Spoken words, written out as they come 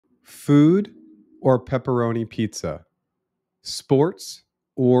Food or pepperoni pizza? Sports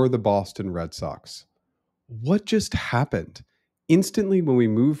or the Boston Red Sox? What just happened? Instantly, when we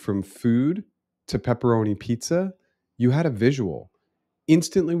moved from food to pepperoni pizza, you had a visual.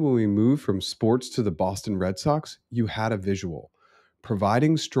 Instantly, when we moved from sports to the Boston Red Sox, you had a visual.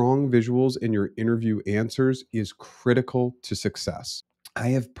 Providing strong visuals in your interview answers is critical to success. I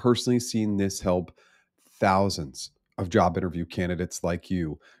have personally seen this help thousands of job interview candidates like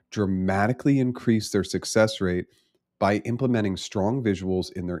you dramatically increase their success rate by implementing strong visuals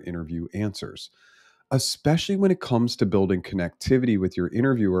in their interview answers, especially when it comes to building connectivity with your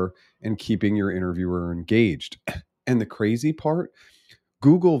interviewer and keeping your interviewer engaged. And the crazy part,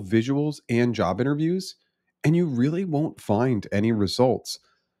 Google visuals and job interviews, and you really won't find any results.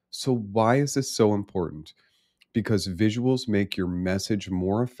 So, why is this so important? Because visuals make your message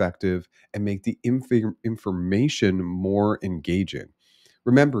more effective and make the information more engaging.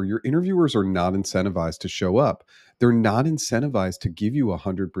 Remember, your interviewers are not incentivized to show up. They're not incentivized to give you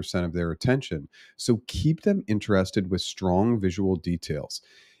 100% of their attention. So keep them interested with strong visual details.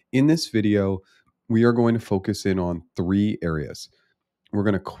 In this video, we are going to focus in on three areas. We're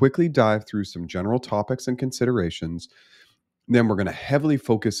going to quickly dive through some general topics and considerations. Then we're going to heavily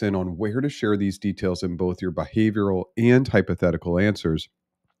focus in on where to share these details in both your behavioral and hypothetical answers.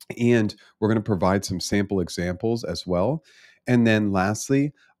 And we're going to provide some sample examples as well. And then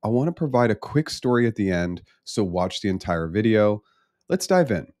lastly, I want to provide a quick story at the end. So watch the entire video. Let's dive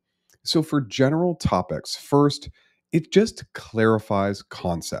in. So, for general topics, first, it just clarifies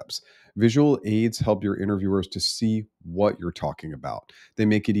concepts. Visual aids help your interviewers to see what you're talking about. They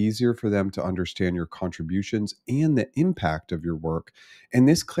make it easier for them to understand your contributions and the impact of your work. And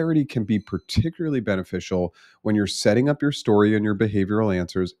this clarity can be particularly beneficial when you're setting up your story and your behavioral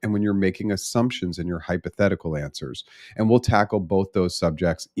answers and when you're making assumptions in your hypothetical answers. And we'll tackle both those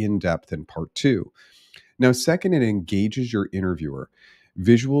subjects in depth in part two. Now, second, it engages your interviewer.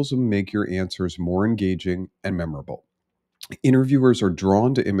 Visuals will make your answers more engaging and memorable. Interviewers are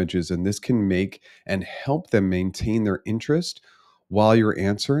drawn to images, and this can make and help them maintain their interest while you're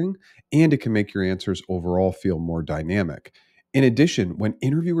answering, and it can make your answers overall feel more dynamic. In addition, when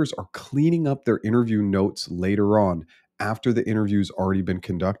interviewers are cleaning up their interview notes later on, after the interview's already been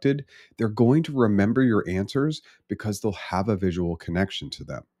conducted, they're going to remember your answers because they'll have a visual connection to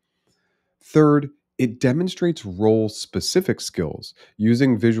them. Third, it demonstrates role specific skills.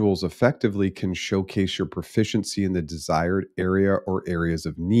 Using visuals effectively can showcase your proficiency in the desired area or areas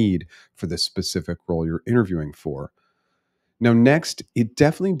of need for the specific role you're interviewing for. Now, next, it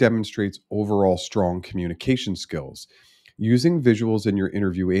definitely demonstrates overall strong communication skills. Using visuals in your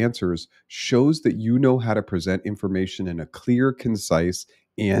interview answers shows that you know how to present information in a clear, concise,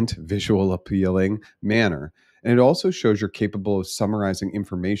 and visual appealing manner. And it also shows you're capable of summarizing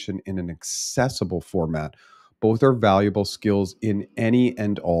information in an accessible format. Both are valuable skills in any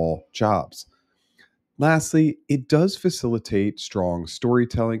and all jobs. Lastly, it does facilitate strong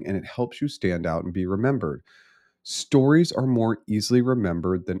storytelling and it helps you stand out and be remembered. Stories are more easily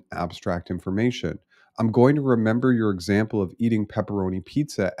remembered than abstract information. I'm going to remember your example of eating pepperoni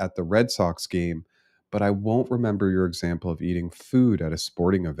pizza at the Red Sox game, but I won't remember your example of eating food at a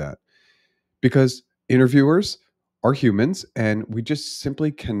sporting event because interviewers are humans and we just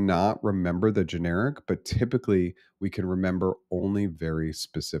simply cannot remember the generic, but typically we can remember only very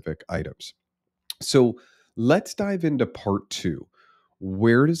specific items. So let's dive into part two.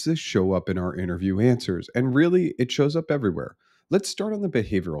 Where does this show up in our interview answers? And really, it shows up everywhere. Let's start on the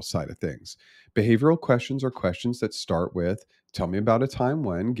behavioral side of things. Behavioral questions are questions that start with, tell me about a time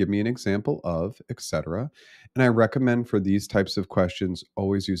when, give me an example of, etc. And I recommend for these types of questions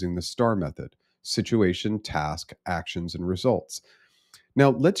always using the STAR method: situation, task, actions, and results.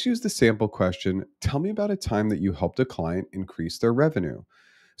 Now, let's use the sample question. Tell me about a time that you helped a client increase their revenue.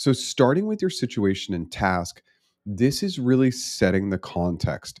 So, starting with your situation and task, this is really setting the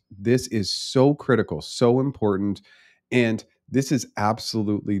context. This is so critical, so important. And this is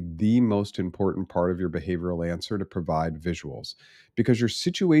absolutely the most important part of your behavioral answer to provide visuals because your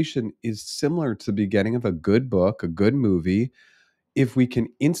situation is similar to the beginning of a good book, a good movie. If we can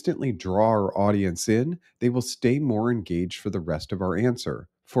instantly draw our audience in, they will stay more engaged for the rest of our answer.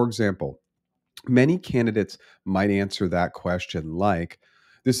 For example, many candidates might answer that question like,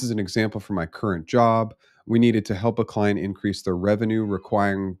 this is an example from my current job. We needed to help a client increase their revenue,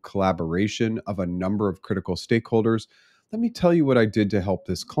 requiring collaboration of a number of critical stakeholders. Let me tell you what I did to help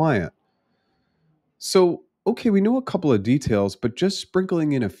this client. So, okay, we know a couple of details, but just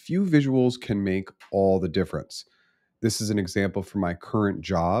sprinkling in a few visuals can make all the difference. This is an example from my current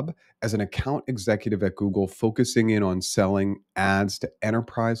job as an account executive at Google, focusing in on selling ads to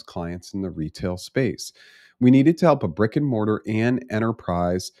enterprise clients in the retail space. We needed to help a brick and mortar and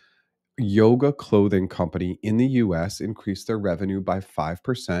enterprise yoga clothing company in the US increased their revenue by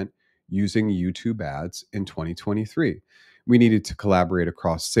 5% using YouTube ads in 2023. We needed to collaborate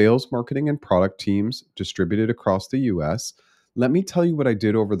across sales, marketing, and product teams distributed across the US. Let me tell you what I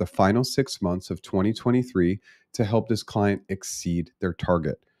did over the final 6 months of 2023 to help this client exceed their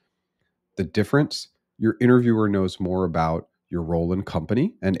target. The difference: your interviewer knows more about your role in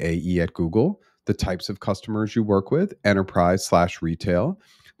company and AE at Google, the types of customers you work with, enterprise slash retail,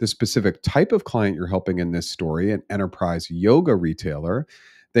 the specific type of client you're helping in this story, an enterprise yoga retailer.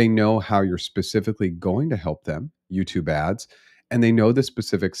 They know how you're specifically going to help them, YouTube ads, and they know the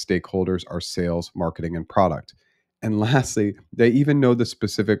specific stakeholders are sales, marketing, and product. And lastly, they even know the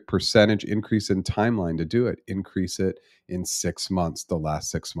specific percentage increase in timeline to do it, increase it in 6 months, the last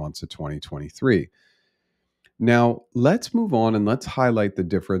 6 months of 2023. Now, let's move on and let's highlight the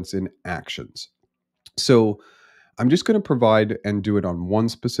difference in actions. So, I'm just going to provide and do it on one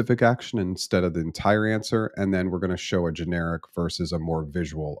specific action instead of the entire answer, and then we're going to show a generic versus a more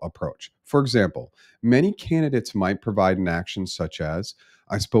visual approach. For example, many candidates might provide an action such as: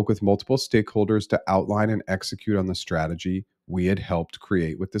 I spoke with multiple stakeholders to outline and execute on the strategy we had helped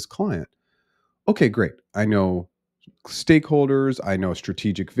create with this client. Okay, great. I know stakeholders, I know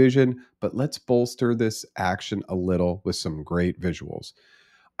strategic vision, but let's bolster this action a little with some great visuals.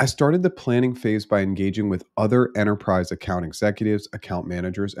 I started the planning phase by engaging with other enterprise account executives, account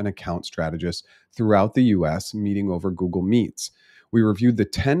managers, and account strategists throughout the US, meeting over Google Meets. We reviewed the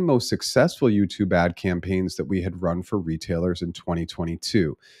 10 most successful YouTube ad campaigns that we had run for retailers in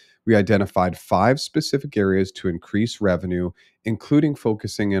 2022. We identified 5 specific areas to increase revenue, including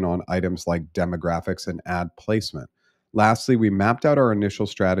focusing in on items like demographics and ad placement. Lastly, we mapped out our initial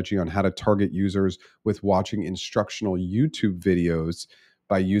strategy on how to target users with watching instructional YouTube videos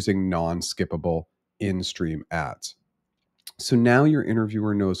by using non-skippable in-stream ads. So now your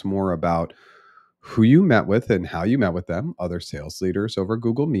interviewer knows more about who you met with and how you met with them, other sales leaders over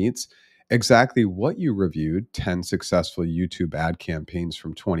Google Meets, exactly what you reviewed, 10 successful YouTube ad campaigns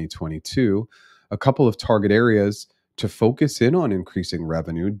from 2022, a couple of target areas to focus in on increasing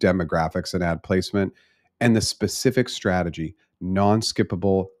revenue, demographics, and ad placement, and the specific strategy,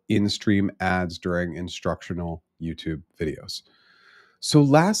 non-skippable in-stream ads during instructional YouTube videos. So,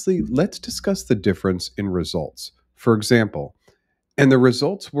 lastly, let's discuss the difference in results. For example, and the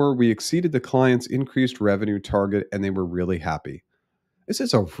results were we exceeded the client's increased revenue target and they were really happy. This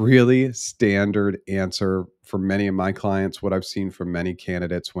is a really standard answer for many of my clients, what I've seen from many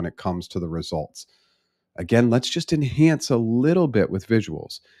candidates when it comes to the results. Again, let's just enhance a little bit with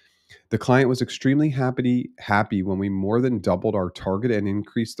visuals. The client was extremely happy when we more than doubled our target and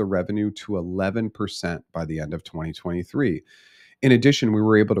increased the revenue to 11% by the end of 2023. In addition, we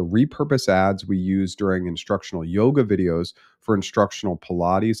were able to repurpose ads we used during instructional yoga videos for instructional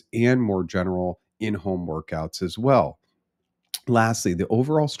Pilates and more general in home workouts as well. Lastly, the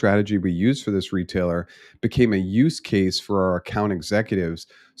overall strategy we used for this retailer became a use case for our account executives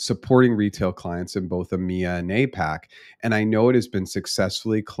supporting retail clients in both EMEA and APAC. And I know it has been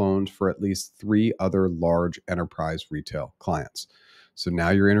successfully cloned for at least 3 other large enterprise retail clients. So now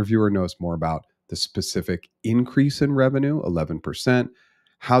your interviewer knows more about the specific increase in revenue, 11%,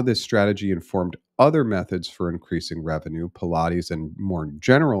 how this strategy informed other methods for increasing revenue, Pilates and more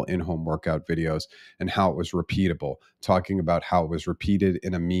general in home workout videos, and how it was repeatable, talking about how it was repeated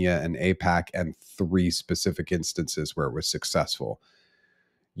in EMEA and APAC and 3 specific instances where it was successful.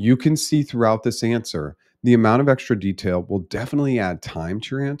 You can see throughout this answer, the amount of extra detail will definitely add time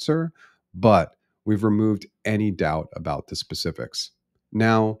to your answer, but we've removed any doubt about the specifics.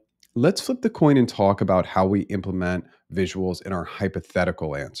 Now, let's flip the coin and talk about how we implement visuals in our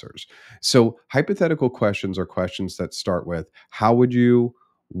hypothetical answers. So, hypothetical questions are questions that start with how would you,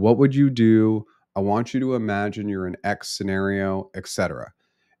 what would you do? I want you to imagine you're in X scenario, etc.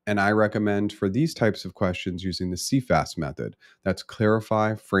 And I recommend for these types of questions using the CFAS method. That's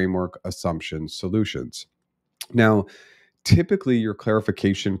clarify, framework, assumptions, solutions. Now, typically your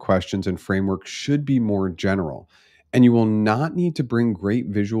clarification questions and framework should be more general, and you will not need to bring great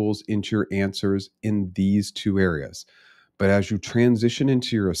visuals into your answers in these 2 areas. But as you transition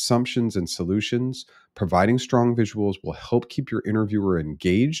into your assumptions and solutions, providing strong visuals will help keep your interviewer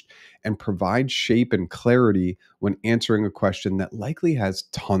engaged and provide shape and clarity when answering a question that likely has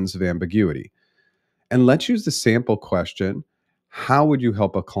tons of ambiguity. And let's use the sample question. How would you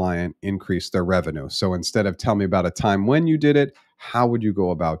help a client increase their revenue? So instead of tell me about a time when you did it, how would you go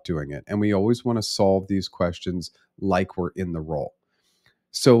about doing it? And we always want to solve these questions like we're in the role.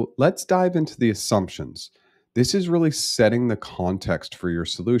 So let's dive into the assumptions. This is really setting the context for your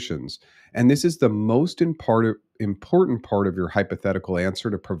solutions. And this is the most important part of your hypothetical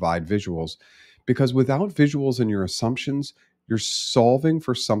answer to provide visuals, because without visuals in your assumptions, you're solving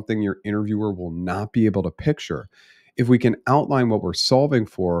for something your interviewer will not be able to picture. If we can outline what we're solving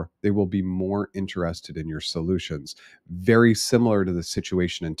for, they will be more interested in your solutions. Very similar to the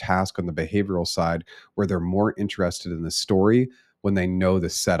situation and task on the behavioral side, where they're more interested in the story when they know the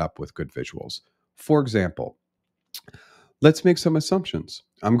setup with good visuals. For example, let's make some assumptions.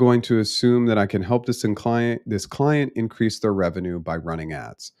 I'm going to assume that I can help this client increase their revenue by running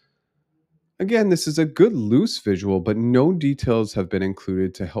ads. Again, this is a good loose visual, but no details have been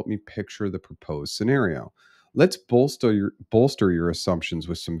included to help me picture the proposed scenario. Let's bolster your assumptions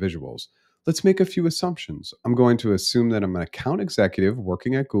with some visuals. Let's make a few assumptions. I'm going to assume that I'm an account executive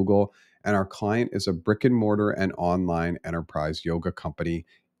working at Google, and our client is a brick and mortar and online enterprise yoga company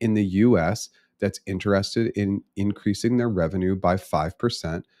in the US that's interested in increasing their revenue by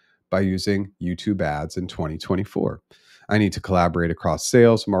 5% by using YouTube ads in 2024. I need to collaborate across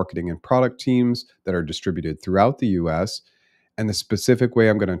sales, marketing, and product teams that are distributed throughout the US. And the specific way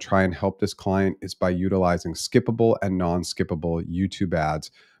I'm going to try and help this client is by utilizing skippable and non skippable YouTube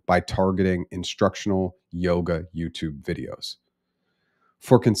ads by targeting instructional yoga YouTube videos.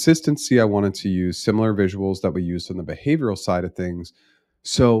 For consistency, I wanted to use similar visuals that we used on the behavioral side of things.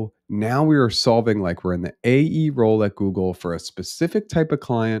 So now we are solving like we're in the AE role at Google for a specific type of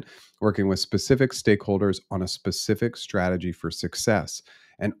client, working with specific stakeholders on a specific strategy for success.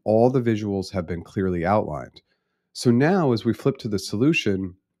 And all the visuals have been clearly outlined. So now, as we flip to the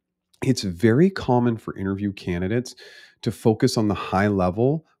solution, it's very common for interview candidates to focus on the high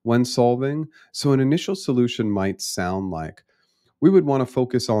level when solving. So, an initial solution might sound like, we would want to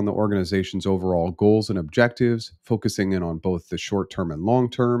focus on the organization's overall goals and objectives, focusing in on both the short term and long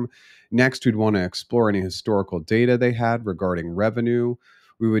term. Next, we'd want to explore any historical data they had regarding revenue.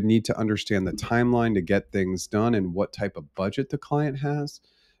 We would need to understand the timeline to get things done and what type of budget the client has.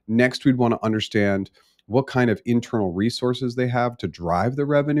 Next, we'd want to understand what kind of internal resources they have to drive the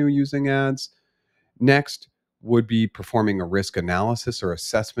revenue using ads. Next would be performing a risk analysis or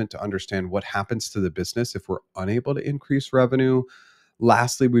assessment to understand what happens to the business if we're unable to increase revenue.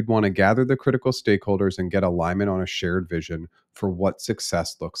 Lastly, we'd want to gather the critical stakeholders and get alignment on a shared vision for what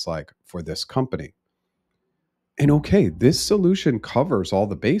success looks like for this company. And okay, this solution covers all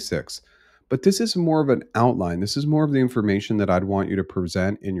the basics, but this is more of an outline. This is more of the information that I'd want you to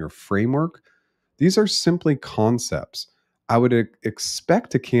present in your framework. These are simply concepts. I would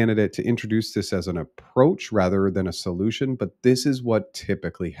expect a candidate to introduce this as an approach rather than a solution, but this is what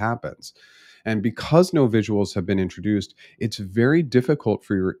typically happens. And because no visuals have been introduced, it's very difficult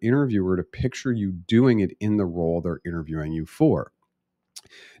for your interviewer to picture you doing it in the role they're interviewing you for.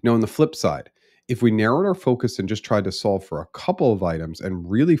 Now, on the flip side, if we narrowed our focus and just tried to solve for a couple of items and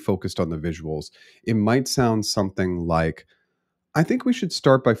really focused on the visuals, it might sound something like, I think we should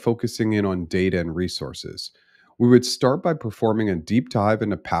start by focusing in on data and resources. We would start by performing a deep dive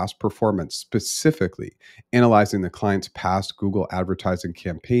into past performance, specifically analyzing the client's past Google advertising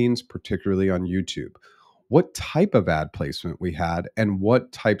campaigns, particularly on YouTube. What type of ad placement we had, and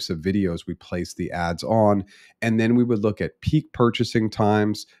what types of videos we placed the ads on. And then we would look at peak purchasing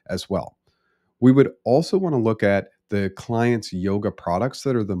times as well. We would also want to look at the client's yoga products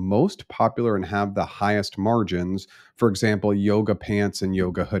that are the most popular and have the highest margins, for example, yoga pants and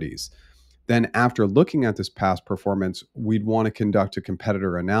yoga hoodies. Then, after looking at this past performance, we'd want to conduct a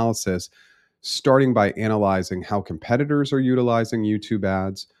competitor analysis, starting by analyzing how competitors are utilizing YouTube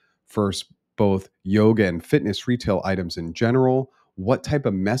ads for both yoga and fitness retail items in general, what type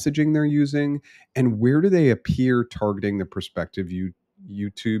of messaging they're using, and where do they appear targeting the prospective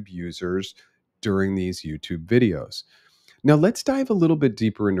YouTube users during these YouTube videos. Now, let's dive a little bit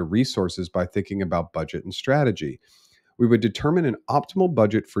deeper into resources by thinking about budget and strategy. We would determine an optimal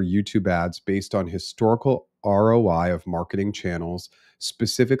budget for YouTube ads based on historical ROI of marketing channels,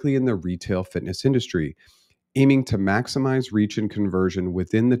 specifically in the retail fitness industry, aiming to maximize reach and conversion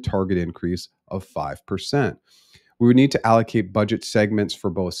within the target increase of 5%. We would need to allocate budget segments for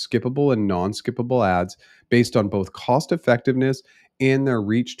both skippable and non skippable ads based on both cost effectiveness and their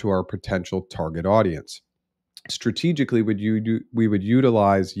reach to our potential target audience. Strategically, we would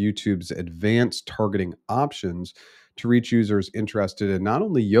utilize YouTube's advanced targeting options to reach users interested in not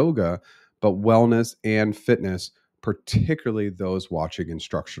only yoga, but wellness and fitness, particularly those watching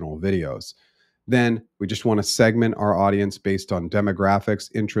instructional videos. Then we just want to segment our audience based on demographics,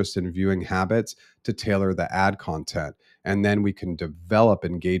 interests, and viewing habits to tailor the ad content. And then we can develop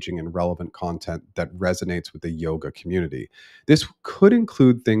engaging and relevant content that resonates with the yoga community. This could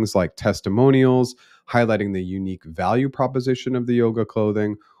include things like testimonials, highlighting the unique value proposition of the yoga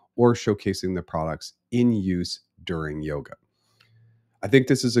clothing, or showcasing the products in use during yoga. I think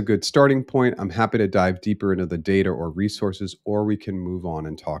this is a good starting point. I'm happy to dive deeper into the data or resources, or we can move on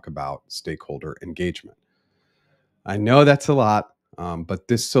and talk about stakeholder engagement. I know that's a lot, but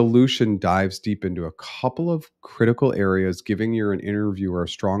this solution dives deep into a couple of critical areas, giving you an interviewer a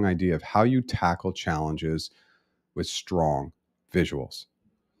strong idea of how you tackle challenges with strong visuals.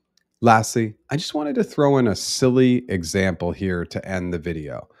 Lastly, I just wanted to throw in a silly example here to end the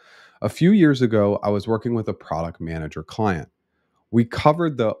video. A few years ago, I was working with a product manager client. We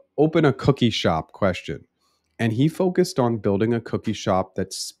covered the open a cookie shop question, and he focused on building a cookie shop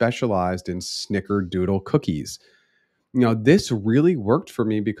that specialized in snickerdoodle cookies. This really worked for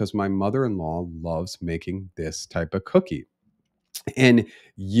me because my mother-in-law loves making this type of cookie. And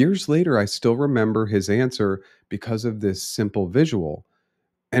years later, I still remember his answer because of this simple visual.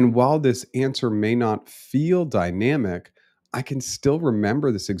 And while this answer may not feel dynamic, I can still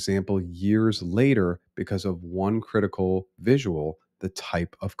remember this example years later because of one critical visual, the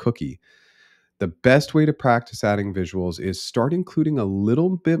type of cookie. The best way to practice adding visuals is start including a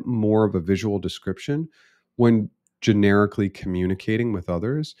little bit more of a visual description when generically communicating with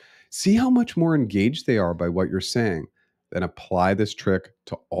others. See how much more engaged they are by what you're saying. Then apply this trick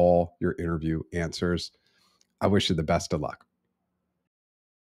to all your interview answers. I wish you the best of luck.